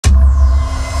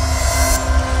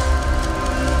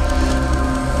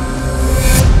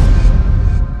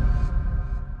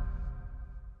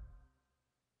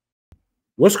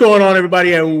What's going on,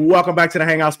 everybody, and welcome back to the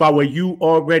Hangout Spot, where you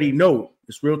already know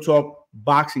it's real talk,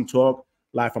 boxing talk,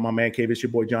 live from my man cave. It's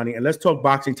your boy Johnny, and let's talk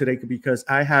boxing today because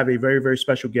I have a very, very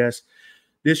special guest.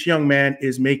 This young man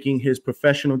is making his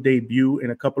professional debut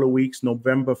in a couple of weeks,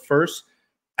 November 1st,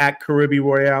 at Caribbean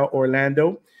Royale,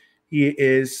 Orlando. He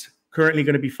is currently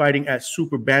going to be fighting at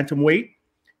super bantamweight.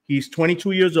 He's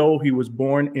 22 years old. He was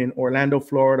born in Orlando,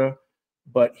 Florida,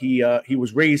 but he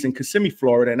was raised in Kissimmee,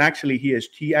 Florida, and actually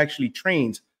he actually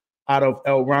trains out of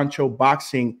El Rancho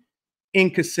Boxing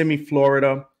in Kissimmee,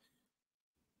 Florida.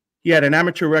 He had an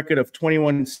amateur record of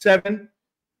 21-7,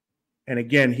 and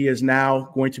again, he is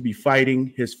now going to be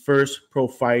fighting his first pro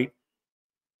fight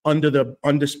under the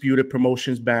Undisputed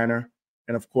Promotions banner,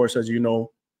 and of course, as you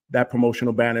know, that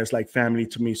promotional banner is like family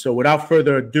to me. So, without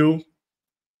further ado,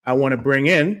 I want to bring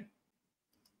in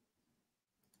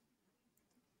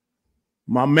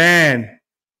my man,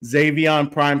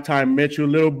 Zayveon Primetime Mitchell.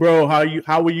 Little bro, how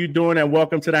are you doing? And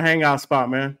welcome to the Hangout Spot,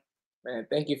 man. Man,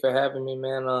 thank you for having me,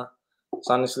 man. It's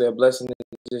honestly a blessing to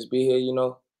just be here,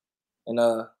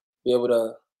 and be able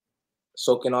to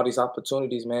soak in all these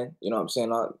opportunities, man. You know what I'm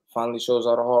saying? Finally shows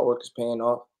all the hard work is paying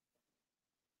off.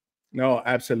 No,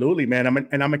 absolutely, man.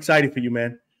 I'm excited for you,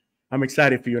 man. I'm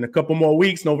excited for you. In a couple more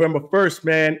weeks, November 1st,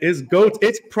 man, it's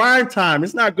prime time.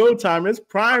 It's not go time, it's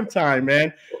prime time,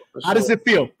 man. Sure. How does it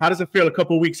feel? How does it feel a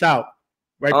couple weeks out,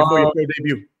 right before your pro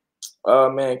debut?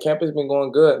 Man, camp has been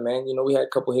going good, man. You know, we had a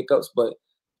couple hiccups, but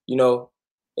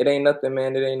it ain't nothing,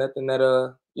 man. It ain't nothing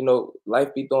that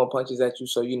life be throwing punches at you.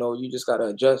 So, you just gotta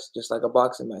adjust, just like a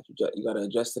boxing match. You gotta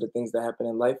adjust to the things that happen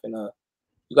in life, and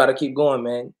you gotta keep going,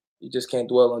 man. You just can't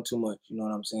dwell on too much. You know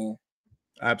what I'm saying?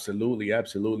 Absolutely,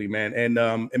 absolutely, man.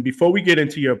 And before we get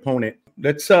into your opponent,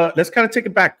 let's kind of take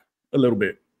it back a little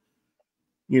bit.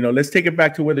 Let's take it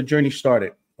back to where the journey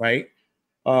started, right?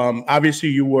 Obviously,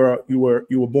 you were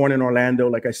born in Orlando,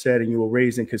 like I said, and you were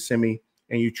raised in Kissimmee,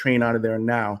 and you train out of there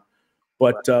now.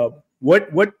 But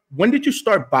when did you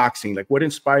start boxing? Like, what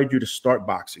inspired you to start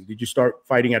boxing? Did you start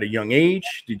fighting at a young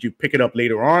age? Did you pick it up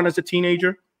later on as a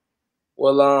teenager?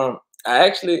 Well,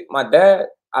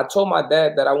 I told my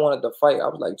dad that I wanted to fight. I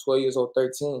was like 12 years old,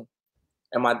 13.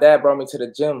 And my dad brought me to the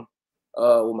gym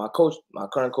with my coach, my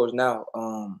current coach now.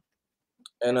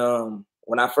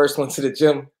 When I first went to the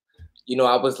gym,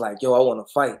 I was like, yo, I want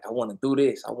to fight. I want to do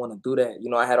this. I want to do that.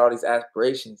 I had all these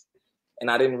aspirations.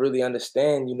 And I didn't really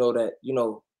understand, that,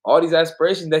 all these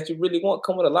aspirations that you really want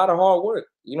come with a lot of hard work.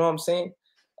 You know what I'm saying?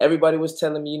 Everybody was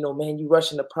telling me, man, you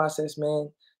rushing the process, man.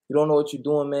 You don't know what you're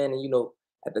doing, man. And,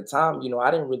 at the time, I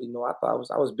didn't really know. I thought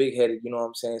I was big headed, you know what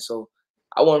I'm saying? So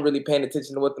I wasn't really paying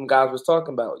attention to what them guys was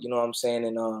talking about, you know what I'm saying?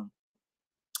 And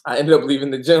I ended up leaving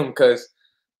the gym because,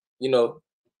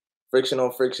 friction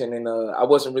on friction, and I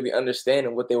wasn't really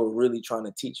understanding what they were really trying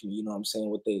to teach me, you know what I'm saying?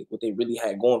 What they really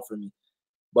had going for me.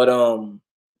 But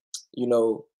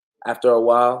after a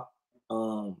while,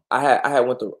 I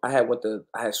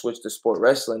had switched to sport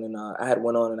wrestling, and I had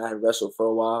went on and I had wrestled for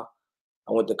a while.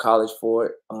 I went to college for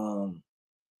it.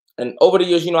 And over the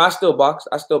years, I still box.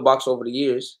 I still box over the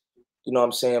years, you know what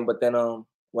I'm saying? But then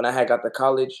when I had got to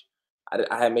college,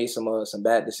 I had made some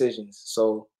bad decisions.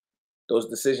 So those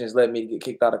decisions led me to get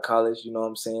kicked out of college, you know what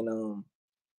I'm saying?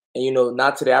 And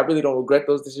not today. I really don't regret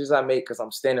those decisions I made because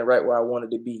I'm standing right where I wanted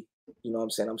to be. You know what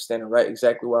I'm saying? I'm standing right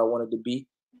exactly where I wanted to be.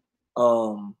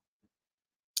 And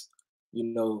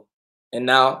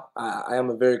now I am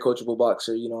a very coachable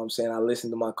boxer, you know what I'm saying? I listen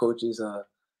to my coaches.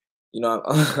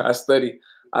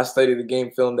 I study the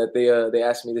game film that they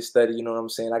asked me to study, you know what I'm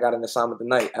saying? I got an assignment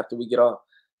tonight after we get off.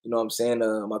 You know what I'm saying?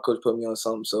 My coach put me on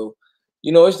something. So,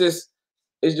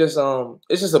 it's just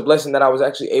a blessing that I was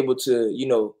actually able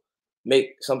to,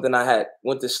 make something I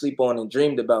went to sleep on and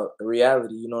dreamed about a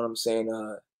reality, you know what I'm saying?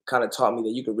 Kind of taught me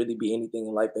that you could really be anything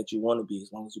in life that you want to be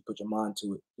as long as you put your mind to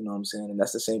it, you know what I'm saying? And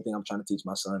that's the same thing I'm trying to teach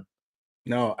my son.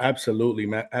 No, absolutely,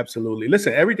 man. Absolutely.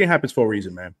 Listen, everything happens for a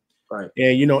reason, man. Right.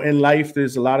 And, in life,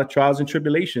 there's a lot of trials and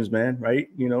tribulations, man, right?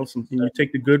 Something you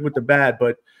take the good with the bad.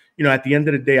 But, at the end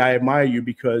of the day, I admire you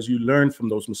because you learn from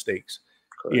those mistakes,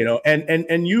 correct.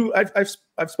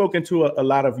 I've spoken to a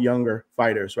lot of younger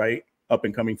fighters, right? Up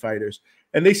and coming fighters.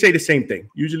 And they say the same thing.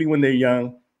 Usually when they're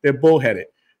young, they're bullheaded.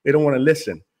 They don't want to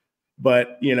listen.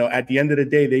 But, at the end of the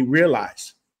day, they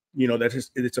realize, that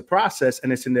it's a process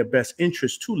and it's in their best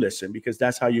interest to listen because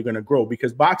that's how you're going to grow.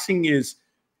 Because boxing is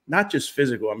not just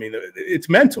physical. I mean, it's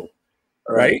mental,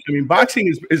 right? I mean,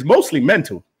 boxing is mostly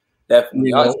mental.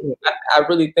 Definitely. I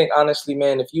really think, honestly,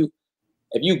 man, if you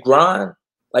grind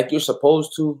like you're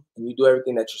supposed to and you do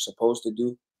everything that you're supposed to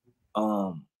do,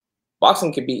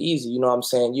 boxing can be easy. You know what I'm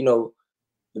saying?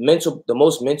 The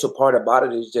most mental part about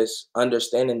it is just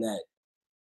understanding that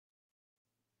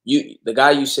the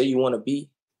guy you say you want to be,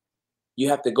 you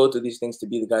have to go through these things to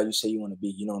be the guy you say you want to be.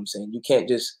 You know what I'm saying? You can't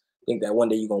just think that one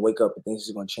day you're gonna wake up and things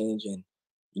are gonna change and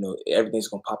everything's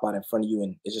gonna pop out in front of you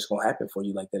and it's just gonna happen for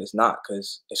you like that. It's not,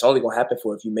 because it's only gonna happen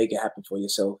if you make it happen for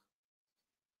yourself.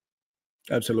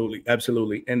 Absolutely,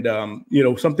 absolutely. And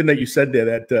something that you said there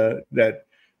that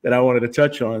I wanted to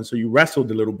touch on. So you wrestled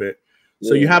a little bit.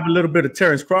 So you have a little bit of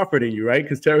Terrence Crawford in you, right?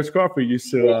 Because Terrence Crawford used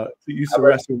to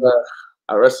wrestle.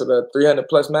 I wrestled 300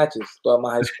 plus matches throughout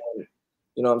my high school.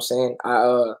 You know what I'm saying?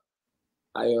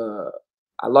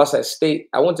 I lost at state.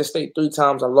 I went to state 3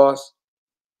 times. I lost.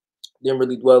 Didn't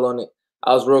really dwell on it.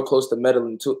 I was real close to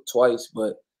medaling twice,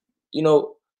 but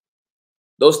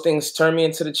those things turn me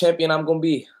into the champion I'm gonna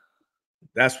be.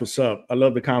 That's what's up. I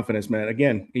love the confidence, man.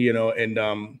 Again,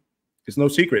 and it's no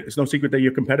secret. It's no secret that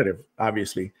you're competitive,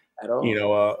 obviously. At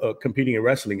all. Competing in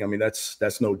wrestling. I mean,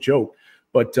 that's no joke.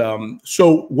 But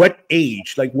so what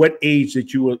age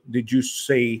did you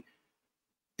say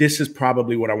this is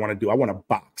probably what I want to do? I want to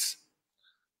box.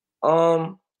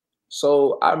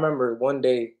 So I remember one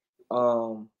day,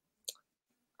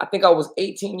 I think I was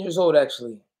 18 years old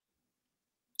actually.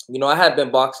 I had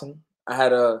been boxing. I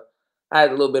had a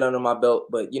little bit under my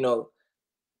belt, but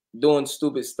doing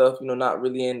stupid stuff, not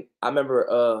really in. I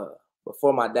remember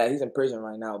before my dad, he's in prison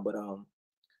right now, but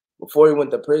before he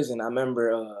went to prison, I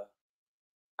remember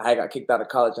I got kicked out of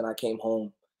college and I came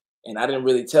home and I didn't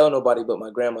really tell nobody but my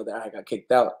grandmother I got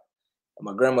kicked out. And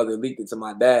my grandmother leaked it to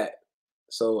my dad.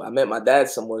 So I met my dad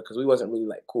somewhere because we wasn't really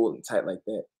like cool and tight like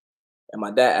that. And my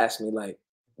dad asked me like,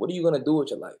 what are you going to do with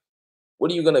your life?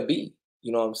 What are you going to be?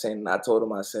 You know what I'm saying? And I told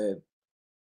him, I said,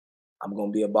 I'm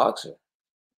going to be a boxer.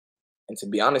 And to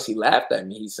be honest, he laughed at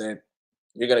me. He said,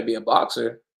 you're going to be a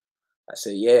boxer? I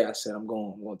said, yeah. I said, I'm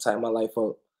going to tighten my life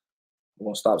up. I'm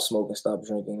going to stop smoking, stop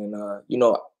drinking. And,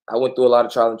 I went through a lot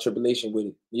of trial and tribulation with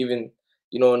it. Even,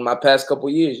 in my past couple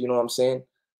of years, you know what I'm saying?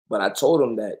 But I told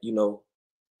him that,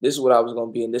 this is what I was going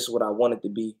to be and this is what I wanted to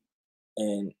be.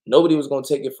 And nobody was going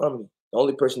to take it from me. The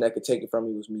only person that could take it from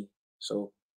me was me.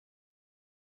 So.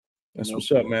 That's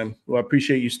what's up, man. Well, I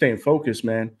appreciate you staying focused,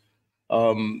 man.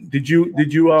 Did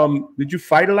you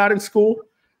fight a lot in school?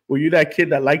 Were you that kid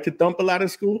that liked to thump a lot in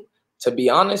school? To be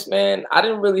honest, man, I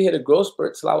didn't really hit a growth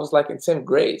spurt till I was like in 10th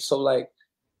grade. So like,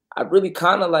 I really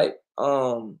kind of like,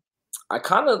 I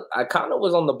kind of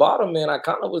was on the bottom, man. I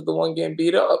kind of was the one getting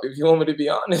beat up, if you want me to be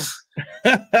honest.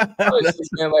 Honestly,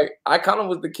 man, like I kind of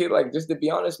was the kid, like just to be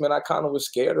honest, man, I kind of was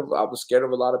scared of. I was scared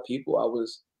of a lot of people.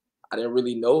 I didn't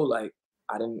really know, like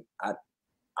I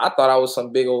thought I was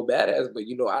some big old badass, but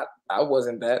I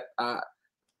wasn't that. I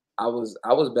was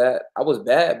bad. I was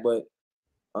bad, but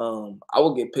I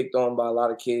would get picked on by a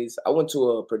lot of kids. I went to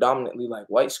a predominantly like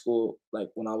white school, like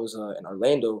when I was in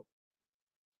Orlando.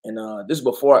 And this is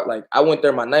before, like, I went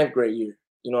there my 9th grade year.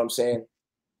 You know what I'm saying?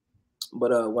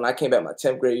 But when I came back my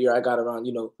 10th grade year, I got around,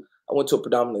 I went to a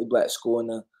predominantly black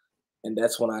school. And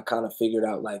that's when I kind of figured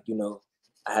out, like,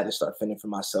 I had to start fending for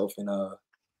myself and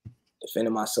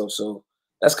defending myself. So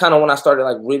that's kind of when I started,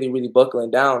 like, really, really buckling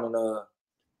down. And,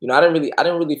 I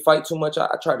didn't really fight too much. I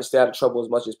tried to stay out of trouble as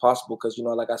much as possible because,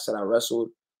 like I said, I wrestled.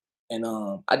 And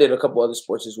I did a couple other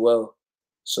sports as well.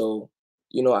 So,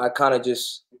 I kind of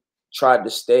just tried to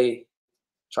stay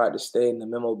in the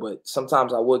memo, but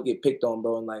sometimes I would get picked on,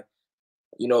 bro. And like,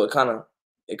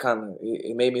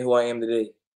 it made me who I am today.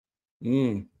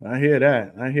 I hear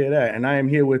that. And I am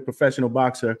here with professional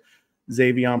boxer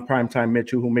Zayveon Primetime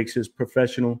Mitchell, who makes his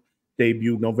professional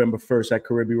debut November 1st at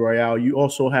Caribbean Royale. You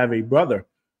also have a brother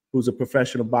who's a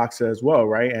professional boxer as well,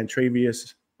 right?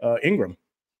 Antraveos Ingram.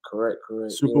 Correct.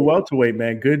 Super welterweight,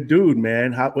 man. Good dude,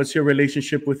 man. What's your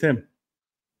relationship with him?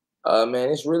 Man,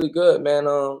 it's really good, man.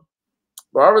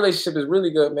 But our relationship is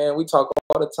really good, man. We talk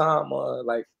all the time.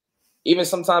 Like, even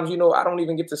sometimes, I don't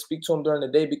even get to speak to him during the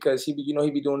day because he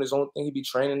be doing his own thing. He be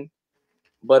training.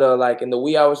 But like in the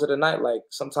wee hours of the night, like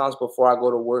sometimes before I go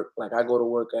to work, like I go to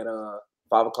work at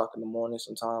 5 o'clock in the morning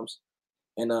sometimes,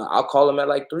 and I'll call him at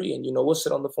like 3, and we'll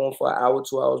sit on the phone for an hour,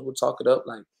 2 hours. We'll talk it up.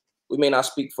 Like we may not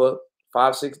speak for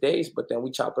 5-6 days, but then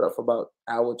we chop it up for about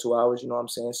an hour, 2 hours. You know what I'm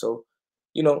saying? So,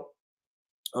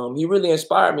 he really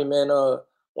inspired me, man.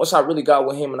 Once I really got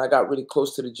with him and I got really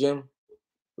close to the gym,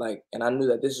 like, and I knew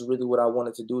that this is really what I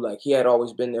wanted to do. Like, he had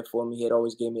always been there for me. He had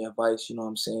always gave me advice. You know what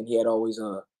I'm saying? He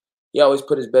always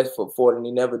put his best foot forward, and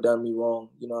he never done me wrong.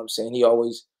 You know what I'm saying? He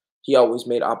always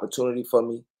made opportunity for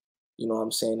me. You know what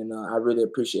I'm saying? And I really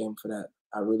appreciate him for that.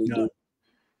 I really do.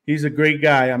 He's a great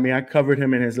guy. I mean, I covered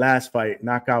him in his last fight,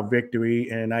 knockout victory,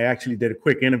 and I actually did a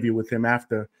quick interview with him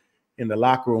after in the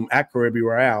locker room at Caribbean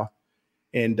Royale.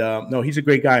 And no, he's a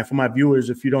great guy. For my viewers,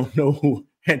 if you don't know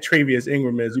Antraveos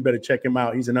Ingram is. You better check him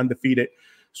out. He's an undefeated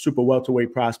super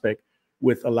welterweight prospect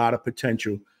with a lot of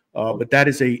potential. But that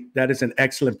is an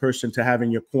excellent person to have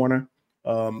in your corner,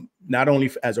 not only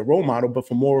as a role model, but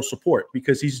for moral support,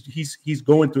 because he's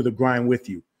going through the grind with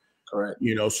you. Correct.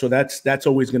 You know, so that's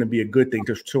always going to be a good thing,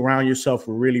 to surround yourself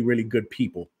with really, really good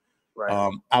people,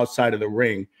 right. Outside of the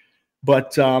ring.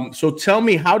 But so tell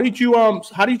me, how did you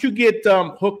get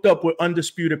hooked up with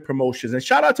Undisputed Promotions? And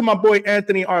shout out to my boy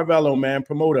Anthony Arvello, man,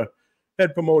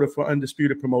 head promoter for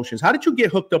Undisputed Promotions. How did you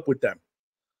get hooked up with them?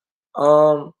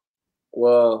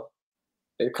 Well,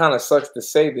 it kind of sucks to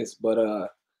say this, but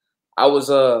I was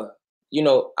you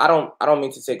know, I don't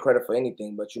mean to take credit for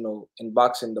anything, but you know, in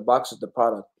boxing, the boxer's the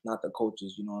product, not the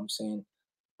coaches. You know what I'm saying?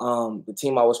 The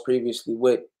team I was previously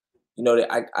with, you know,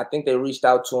 I think they reached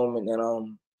out to him, and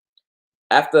then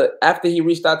after he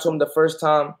reached out to him the first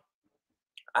time,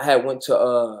 I had went to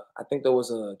I think there was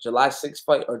a July 6th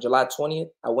fight or July 20th.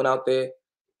 I went out there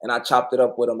and I chopped it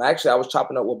up with him. Actually, I was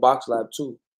chopping up with Box Lab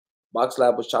too. Box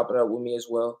Lab was chopping up with me as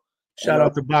well. Shout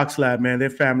out to Box Lab, man. They're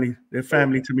family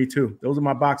to me too. Those are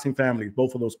my boxing families,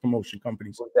 both of those promotion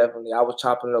companies. Well, definitely. I was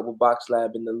chopping it up with Box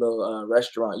Lab in the little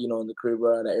restaurant, you know, in the crib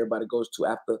that everybody goes to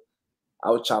after.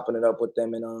 I was chopping it up with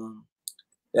them, and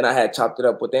then I had chopped it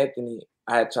up with Anthony.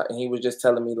 And he was just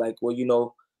telling me like, well, you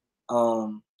know,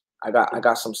 I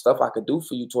got some stuff I could do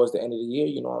for you towards the end of the year.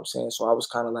 You know what I'm saying? So I was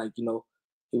kind of like, you know,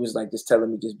 he was like just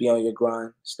telling me, just be on your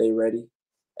grind, stay ready,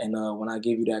 and when I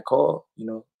give you that call, you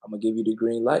know, I'm gonna give you the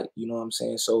green light. You know what I'm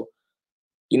saying? So,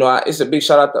 you know, it's a big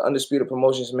shout out to Undisputed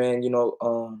Promotions, man. You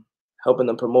know, helping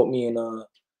them promote me and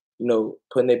you know,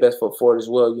 putting their best foot forward as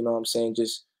well. You know what I'm saying?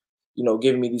 Just, you know,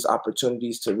 giving me these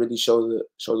opportunities to really show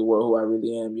the world who I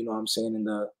really am. You know what I'm saying?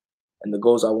 And the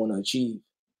goals I want to achieve.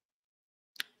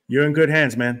 You're in good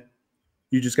hands, man.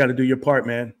 You just got to do your part,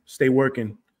 man. Stay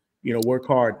working, you know, work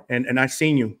hard. And I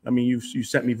seen you. I mean, you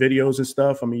sent me videos and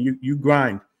stuff. I mean, you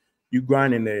grind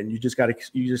in there, and you just got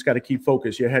to keep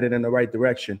focused. You're headed in the right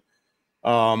direction.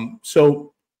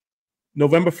 So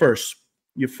November 1st,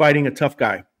 you're fighting a tough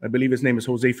guy. I believe his name is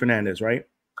Jose Fernandez, right?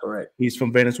 Correct. He's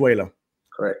from Venezuela.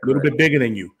 Correct. A little bit bigger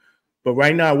than you. But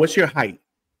right now, what's your height?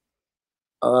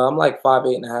 I'm like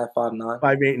 5'8.5", 5'9".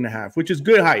 5'8.5", which is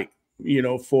good height, you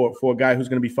know, for a guy who's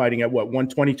going to be fighting at what,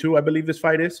 122, I believe this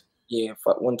fight is? Yeah,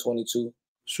 122.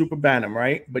 Super bantam,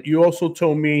 right? But you also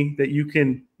told me that you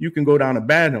can go down to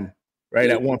bantam,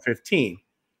 right, at 115.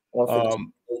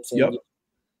 115. Yep.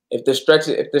 If the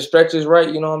stretch is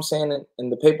right, you know what I'm saying,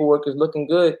 and the paperwork is looking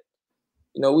good,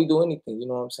 you know, we do anything, you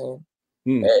know what I'm saying?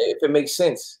 If it makes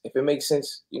sense,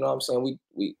 you know what I'm saying,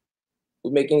 we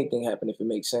make anything happen if it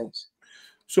makes sense.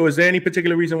 So is there any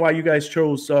particular reason why you guys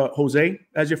chose Jose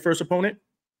as your first opponent?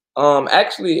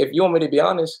 Actually, if you want me to be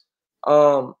honest,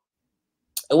 it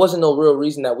wasn't no real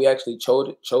reason that we actually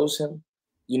chose him.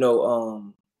 You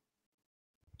know,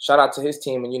 shout out to his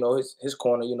team and, you know, his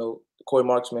corner, you know, Corey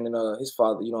Marksman and his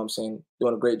father, you know what I'm saying,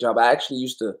 doing a great job. I actually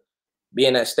used to be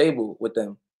in that stable with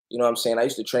them. You know what I'm saying? I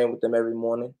used to train with them every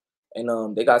morning,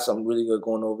 and they got something really good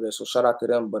going over there. So shout out to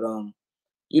them. But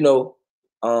you know,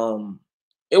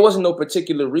 it wasn't no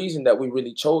particular reason that we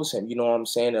really chose him. You know what I'm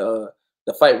saying?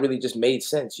 The fight really just made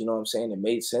sense. You know what I'm saying? It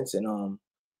made sense, and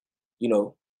you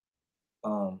know,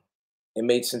 it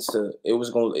made sense to. It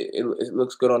was going. It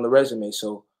looks good on the resume.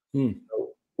 So you know,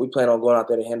 we plan on going out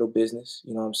there to handle business.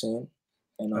 You know what I'm saying?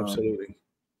 And absolutely.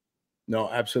 No,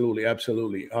 absolutely,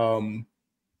 absolutely.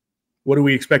 What do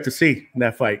we expect to see in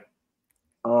that fight?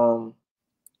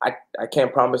 I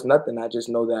can't promise nothing. I just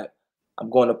know that I'm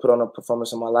going to put on a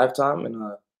performance in my lifetime, and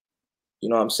you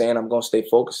know what I'm saying, I'm going to stay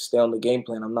focused, stay on the game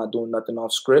plan. I'm not doing nothing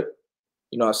off script.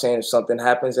 You know what I'm saying? If something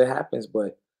happens, it happens.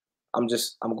 But I'm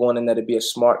going in there to be a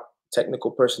smart,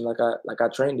 technical person like I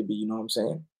trained to be. You know what I'm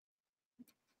saying?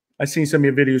 I've seen some of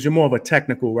your videos. You're more of a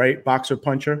technical, right? Boxer,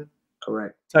 puncher.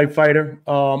 Correct. Type fighter.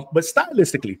 But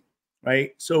stylistically,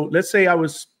 right? So let's say I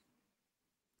was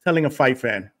telling a fight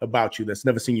fan about you that's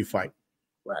never seen you fight.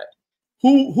 Right.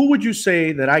 Who would you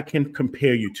say that I can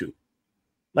compare you to?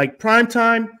 Like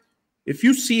Primetime, if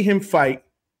you see him fight,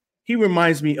 he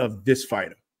reminds me of this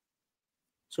fighter.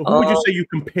 So who would you say you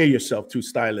compare yourself to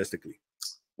stylistically?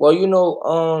 Well, you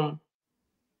know,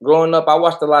 growing up, I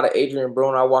watched a lot of Adrian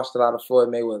Broner. I watched a lot of Floyd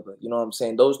Mayweather. You know what I'm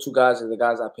saying? Those two guys are the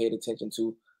guys I paid attention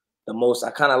to the most.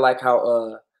 I kind of like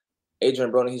how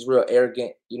Adrian Broner, he's real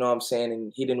arrogant. You know what I'm saying?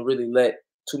 And he didn't really let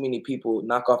too many people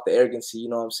knock off the arrogancy. You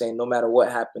know what I'm saying? No matter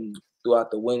what happened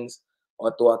throughout the wins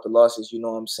or throughout the losses, you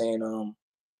know what I'm saying?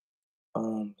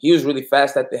 He was really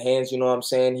fast at the hands, you know what I'm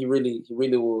saying? He really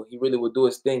will do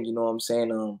his thing, you know what I'm saying?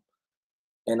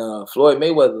 And Floyd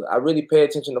Mayweather, I really pay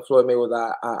attention to Floyd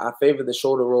Mayweather. I favor the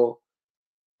shoulder roll.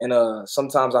 and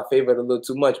sometimes I favor it a little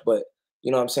too much. But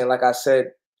you know what I'm saying. Like I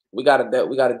said, we got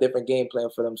a different game plan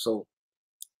for them. So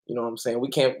you know what I'm saying. We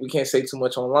can't say too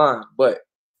much online, but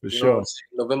For you know what I'm sure.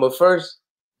 saying. November 1st,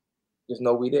 just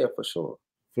know we there for sure.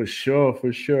 For sure,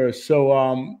 for sure. So,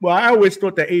 well, I always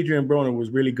thought that Adrian Broner was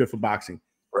really good for boxing.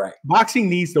 Right. Boxing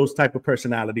needs those type of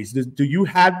personalities. Do you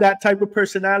have that type of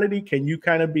personality? Can you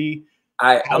kind of be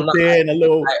out there and a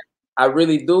little? I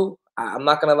really do. I'm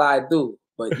not gonna lie, I do.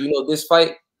 But you know, this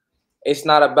fight, it's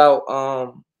not about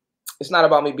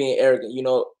me being arrogant. You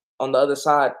know, on the other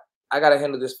side, I gotta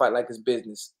handle this fight like it's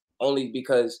business. Only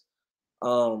because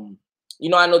you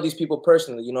know, I know these people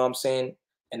personally, you know what I'm saying?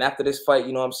 And after this fight,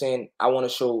 you know what I'm saying, I want to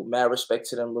show mad respect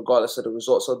to them regardless of the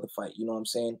results of the fight, you know what I'm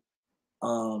saying?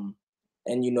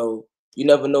 And you know, you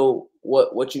never know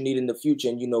what you need in the future.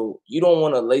 And you know, you don't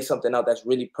want to lay something out that's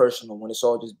really personal when it's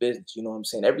all just business, you know what I'm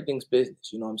saying? Everything's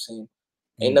business, you know what I'm saying?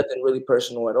 Ain't nothing really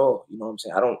personal at all, you know what I'm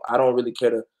saying? I don't really care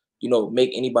to, you know,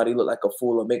 make anybody look like a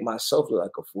fool or make myself look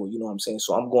like a fool, you know what I'm saying?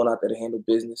 So I'm going out there to handle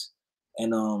business.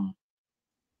 And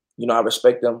you know, I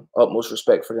respect them, utmost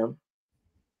respect for them.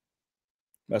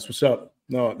 That's what's up.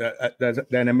 No,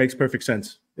 that makes perfect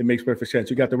sense. It makes perfect sense.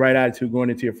 You got the right attitude going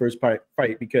into your first fight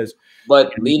because.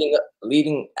 But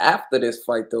leading after this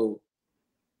fight, though,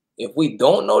 if we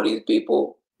don't know these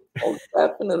people, oh,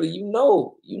 definitely, you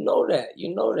know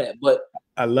that. But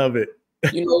I love it.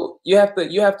 you know, you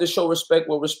have to show respect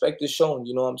where respect is shown.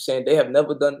 You know what I'm saying? They have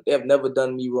never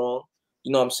done me wrong.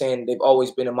 You know what I'm saying? They've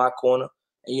always been in my corner,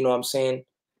 and you know what I'm saying?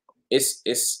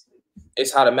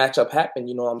 It's how the matchup happened,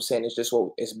 you know what I'm saying? It's just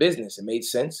it's business. It made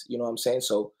sense, you know what I'm saying?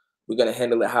 So we're gonna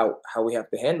handle it how we have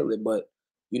to handle it. But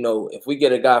you know, if we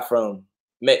get a guy from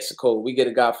Mexico, we get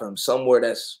a guy from somewhere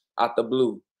that's out the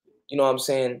blue, you know what I'm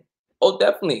saying? Oh,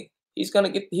 definitely. Y'all are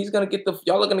gonna get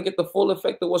the full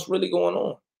effect of what's really going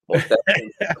on. Most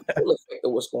definitely the full effect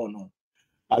of what's going on.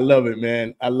 I love it,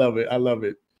 man. I love it. I love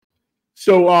it.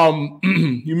 So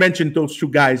you mentioned those two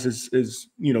guys as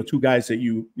you know, two guys that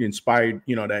you inspired,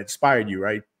 you know, that inspired you,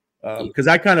 right? Because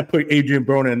I kind of put Adrian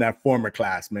Broner in that former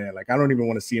class, man. Like I don't even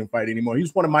want to see him fight anymore.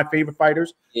 He's one of my favorite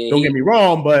fighters. Yeah, don't get me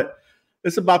wrong, but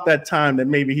it's about that time that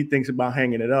maybe he thinks about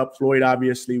hanging it up. Floyd,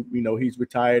 obviously, you know, he's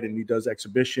retired and he does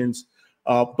exhibitions.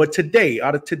 But today,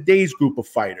 out of today's group of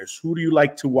fighters, who do you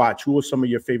like to watch? Who are some of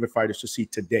your favorite fighters to see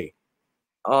today?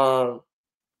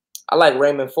 I like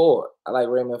Raymond Ford. You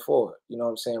know what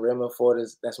I'm saying? Raymond Ford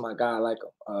that's my guy. I like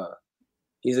him.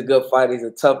 He's a good fighter. He's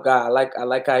a tough guy. I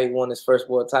like how he won his first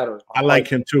world title. I like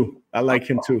him too. My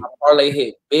parlay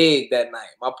hit big that night.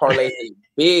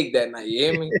 You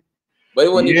hear me? But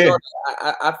it wasn't even.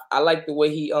 I like the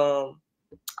way he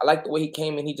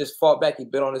came and he just fought back. He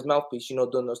bit on his mouthpiece, you know,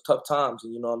 during those tough times.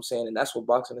 And you know what I'm saying? And that's what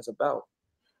boxing is about.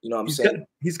 You know what I'm saying?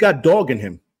 He's got dog in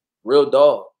him. Real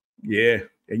dog. Yeah,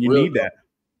 and you need that.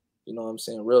 You know what I'm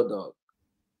saying? Real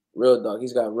dog.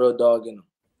 He's got real dog in him.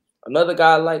 Another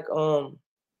guy I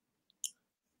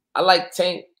like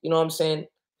Tank, you know what I'm saying?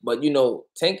 But you know,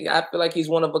 Tank, I feel like he's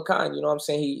one of a kind, you know what I'm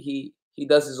saying? He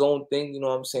does his own thing, you know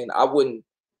what I'm saying?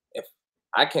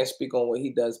 I can't speak on what he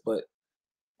does, but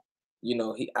you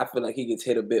know, I feel like he gets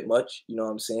hit a bit much, you know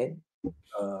what I'm saying?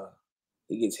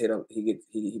 He gets hit up,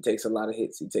 he takes a lot of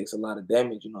hits, he takes a lot of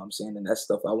damage, you know what I'm saying? And that's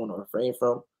stuff I want to refrain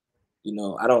from. You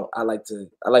know, I like the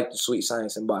sweet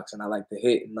science in boxing. I like to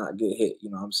hit and not get hit.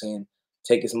 You know what I'm saying?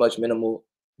 Take as much minimal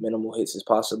hits as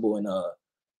possible and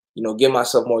you know, give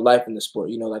myself more life in the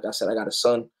sport. You know, like I said, I got a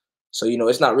son. So, you know,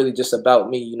 it's not really just about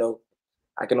me, you know.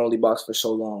 I can only box for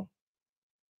so long.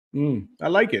 I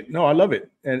like it. No, I love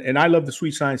it. And I love the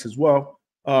sweet science as well.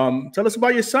 Tell us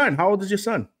about your son. How old is your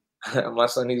son? My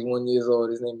son, he's 1 year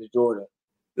old. His name is Jordan.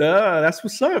 That's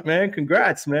what's up, man.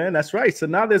 Congrats, man. That's right. So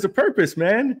now there's a purpose,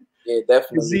 man. Yeah,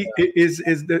 definitely. Is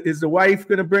the wife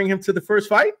gonna bring him to the first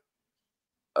fight?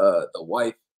 The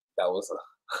wife, that was a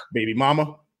baby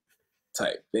mama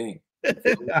type thing.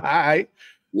 All right.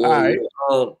 Yeah, all right.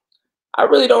 Yeah. I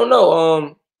really don't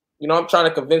know. You know, I'm trying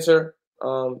to convince her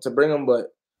to bring him,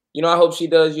 but you know, I hope she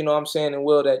does, you know what I'm saying, and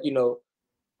will that, you know,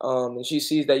 and she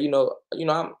sees that, you know,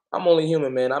 I'm only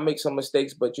human, man. I make some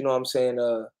mistakes, but you know what I'm saying,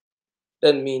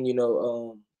 doesn't mean, you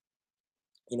know,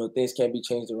 things can't be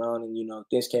changed around and, you know,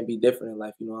 things can be different in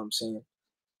life. You know what I'm saying?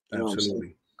 You know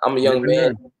Absolutely. I'm a young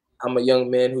man. I'm a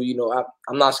young man who, you know,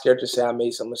 I'm not scared to say I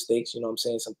made some mistakes. You know what I'm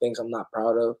saying? Some things I'm not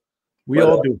proud of. We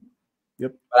all do.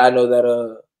 Yep. But I know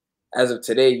that as of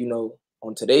today, you know,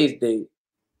 on today's date,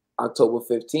 October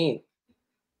 15th,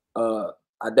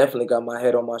 I definitely got my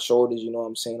head on my shoulders. You know what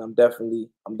I'm saying? I'm definitely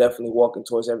walking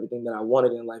towards everything that I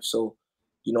wanted in life. So,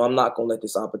 you know, I'm not gonna let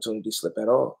this opportunity slip at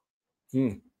all.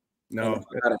 No. And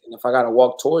if I gotta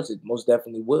walk towards it, most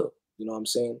definitely will. You know what I'm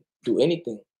saying? Do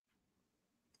anything.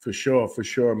 For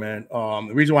sure, man.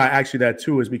 The reason why I asked you that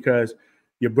too is because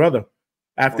your brother,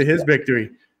 after his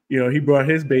victory, you know, he brought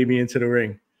his baby into the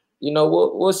ring. You know,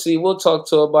 we'll see. We'll talk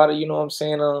to her about it. You know what I'm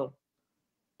saying?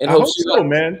 And I hope so,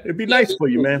 man. It'd be nice for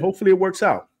you, man. Hopefully it works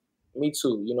out. Me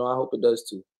too. You know, I hope it does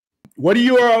too. What are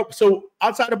your so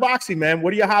outside of boxing, man?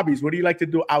 What are your hobbies? What do you like to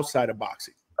do outside of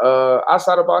boxing?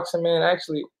 Outside of boxing, man,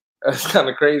 actually, it's kind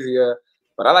of crazy.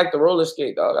 But I like the roller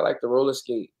skate, dog. I like the roller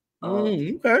skate.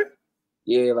 Okay.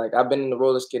 Yeah, like I've been in the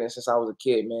roller skating since I was a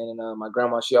kid, man. And my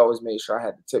grandma, she always made sure I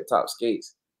had the tip top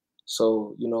skates.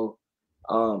 So, you know,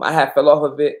 I had fell off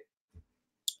of it,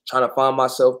 trying to find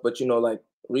myself. But you know, like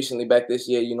recently back this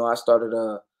year, you know, I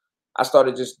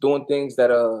started just doing things that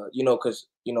you know, cause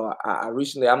you know, I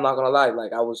recently, I'm not gonna lie,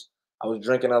 like I was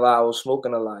drinking a lot, I was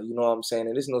smoking a lot, you know what I'm saying?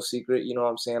 And it's no secret, you know what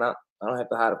I'm saying? I don't have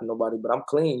to hide it from nobody, but I'm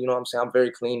clean, you know what I'm saying? I'm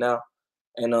very clean now.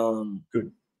 And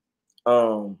Good.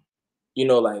 you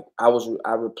know, like I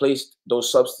replaced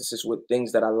those substances with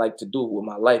things that I like to do with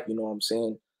my life, you know what I'm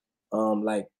saying?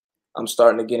 Like I'm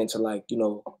starting to get into like, you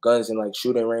know, guns and like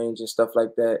shooting range and stuff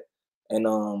like that. And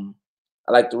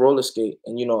I like the roller skate,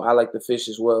 and you know, I like to fish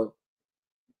as well.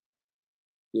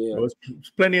 Yeah. Well,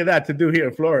 there's plenty of that to do here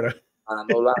in Florida.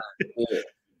 No lie. Yeah.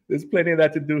 There's plenty of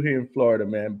that to do here in Florida,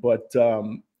 man. But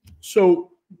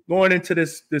so going into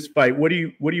this fight, what do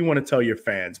you want to tell your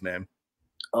fans, man?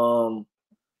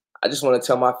 I just want to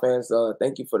tell my fans,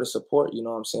 thank you for the support. You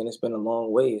know what I'm saying? It's been a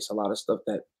long way. It's a lot of stuff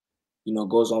that, you know,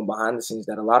 goes on behind the scenes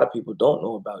that a lot of people don't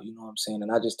know about, you know what I'm saying?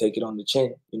 And I just take it on the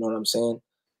chin, you know what I'm saying?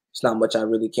 It's not much I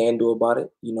really can do about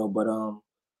it, you know, but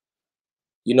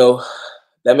you know,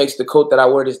 that makes the coat that I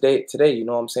wear today, you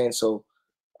know what I'm saying? So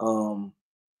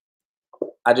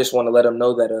I just want to let them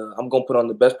know that I'm gonna put on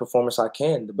the best performance I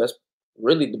can, the best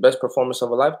performance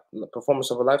of a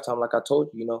lifetime, like I told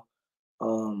you, you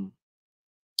know.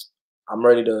 I'm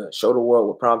ready to show the world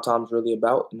what Primetime is really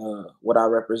about and what I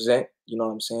represent. You know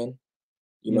what I'm saying?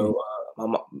 You know,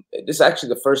 this is actually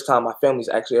the first time my family's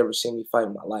actually ever seen me fight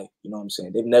in my life. You know what I'm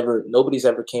saying? Nobody's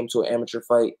ever came to an amateur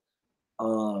fight.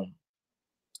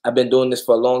 I've been doing this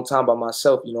for a long time by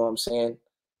myself. You know what I'm saying?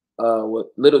 With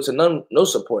little to no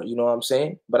support. You know what I'm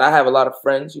saying? But I have a lot of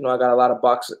friends. You know, I got a lot of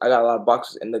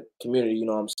boxers in the community. You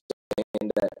know what I'm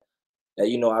saying? That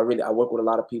you know, I work with a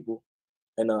lot of people.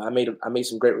 And I made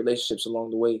some great relationships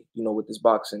along the way, you know, with this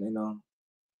boxing. And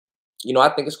you know, I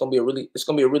think it's gonna be a really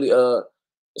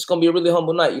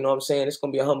humble night. You know what I'm saying? It's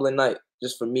gonna be a humbling night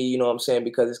just for me. You know what I'm saying?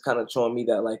 Because it's kind of showing me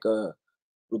that like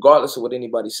regardless of what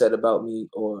anybody said about me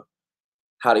or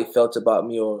how they felt about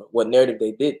me or what narrative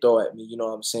they did throw at me, you know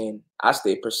what I'm saying? I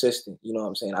stayed persistent. You know what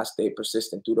I'm saying? I stayed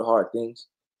persistent through the hard things.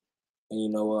 And you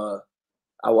know,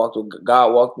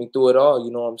 God walked me through it all,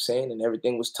 you know what I'm saying? And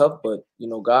everything was tough, but you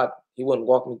know, God, he wouldn't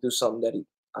walk me through something that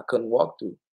I couldn't walk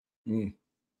through.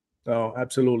 Oh,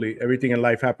 absolutely. Everything in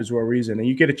life happens for a reason. And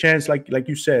you get a chance, like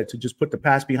you said, to just put the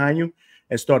past behind you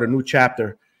and start a new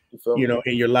chapter, you know,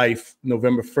 in your life,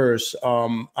 November 1st.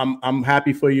 I'm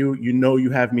happy for you. You know, you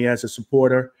have me as a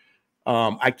supporter.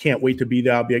 I can't wait to be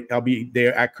there. I'll be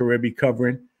there at Caribbean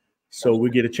covering. So we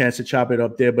get a chance to chop it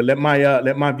up there. But let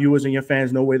my viewers and your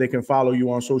fans know where they can follow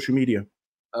you on social media.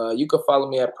 You can follow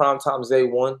me at Primetime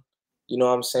Zayveon. You know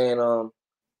what I'm saying?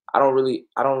 I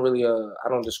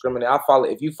don't discriminate.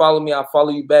 If you follow me, I'll follow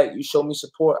you back. You show me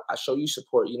support, I show you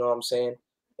support. You know what I'm saying?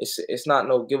 It's not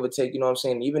no give or take, you know what I'm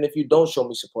saying? Even if you don't show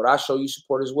me support, I show you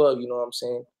support as well, you know what I'm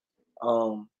saying?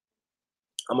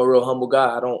 I'm a real humble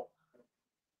guy.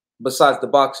 Besides the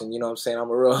boxing, you know what I'm saying? I'm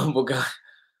a real humble guy.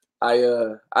 I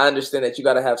understand that you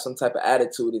gotta have some type of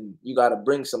attitude and you gotta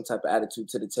bring some type of attitude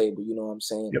to the table, you know what I'm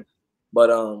saying? Yep. But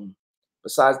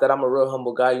besides that, I'm a real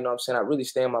humble guy, you know what I'm saying? I really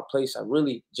stay in my place. I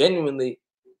really genuinely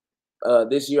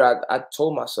this year I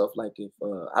told myself like if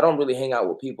I don't really hang out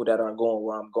with people that aren't going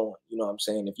where I'm going, you know what I'm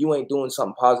saying? If you ain't doing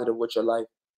something positive with your life,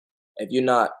 if you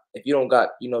don't got,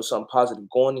 you know, something positive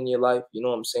going in your life, you know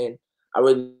what I'm saying? I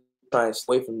really try and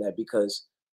stay away from that because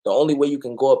the only way you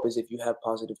can go up is if you have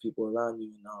positive people around you.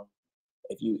 And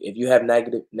if you have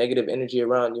negative energy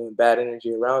around you and bad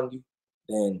energy around you,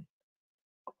 then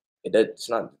it's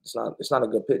not a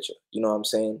good picture. You know what I'm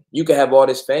saying? You can have all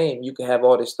this fame, you can have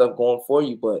all this stuff going for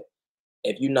you, but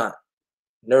if you're not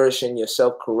nourishing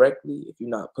yourself correctly, if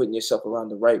you're not putting yourself around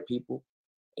the right people,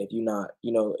 if you're not,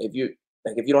 you know, if you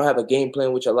don't have a game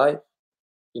plan with your life,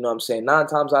 you know what I'm saying? 9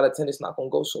 times out of 10, it's not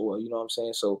gonna go so well. You know what I'm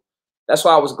saying? So that's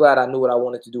why I was glad I knew what I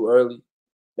wanted to do early.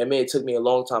 I mean, it took me a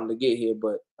long time to get here,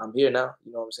 but I'm here now.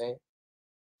 You know what I'm saying?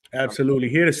 Absolutely.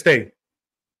 Here to stay.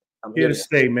 I'm here to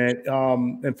stay, man.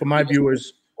 And for my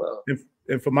viewers,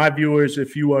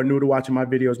 if you are new to watching my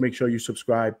videos, make sure you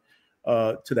subscribe.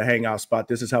 to the hangout spot.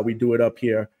 This is how we do it up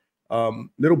here.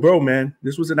 Little bro, man,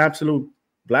 this was an absolute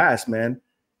blast, man.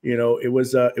 You know, it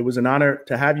was an honor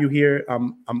to have you here.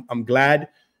 I'm glad,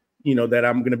 you know, that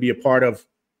I'm going to be a part of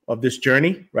this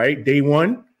journey, right? Day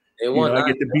one. You know, I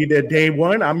get to be there day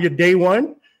one. I'm your day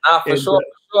one. For sure.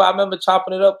 I remember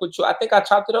chopping it up with you. I think I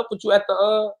chopped it up with you at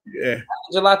the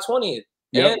July 20th.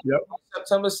 Yep.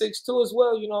 September 6th too as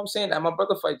well. You know what I'm saying? At my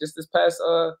brother fight, just this past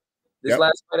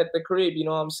last fight at the crib, you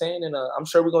know what I'm saying? And I'm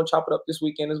sure we're gonna chop it up this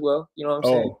weekend as well. You know what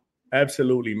I'm saying?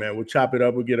 Absolutely, man. We'll chop it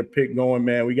up. We'll get a pick going,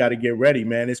 man. We got to get ready,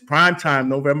 man. It's prime time,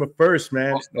 November 1st,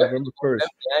 man. November 1st.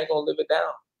 I ain't gonna live it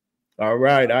down. All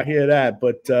right, I hear that.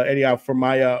 But anyhow, for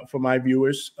my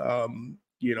viewers,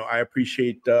 you know, I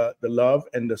appreciate the love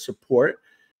and the support,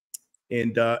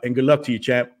 and good luck to you,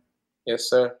 champ. Yes,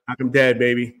 sir. I'm dead,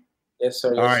 baby. Yes,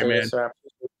 sir. All right, man. Yes, sir. I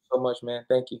appreciate you so much, man.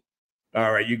 Thank you.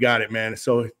 All right, you got it, man.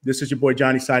 So this is your boy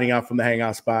Johnny signing out from the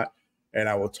Hangout Spot, and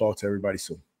I will talk to everybody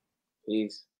soon.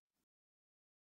 Peace.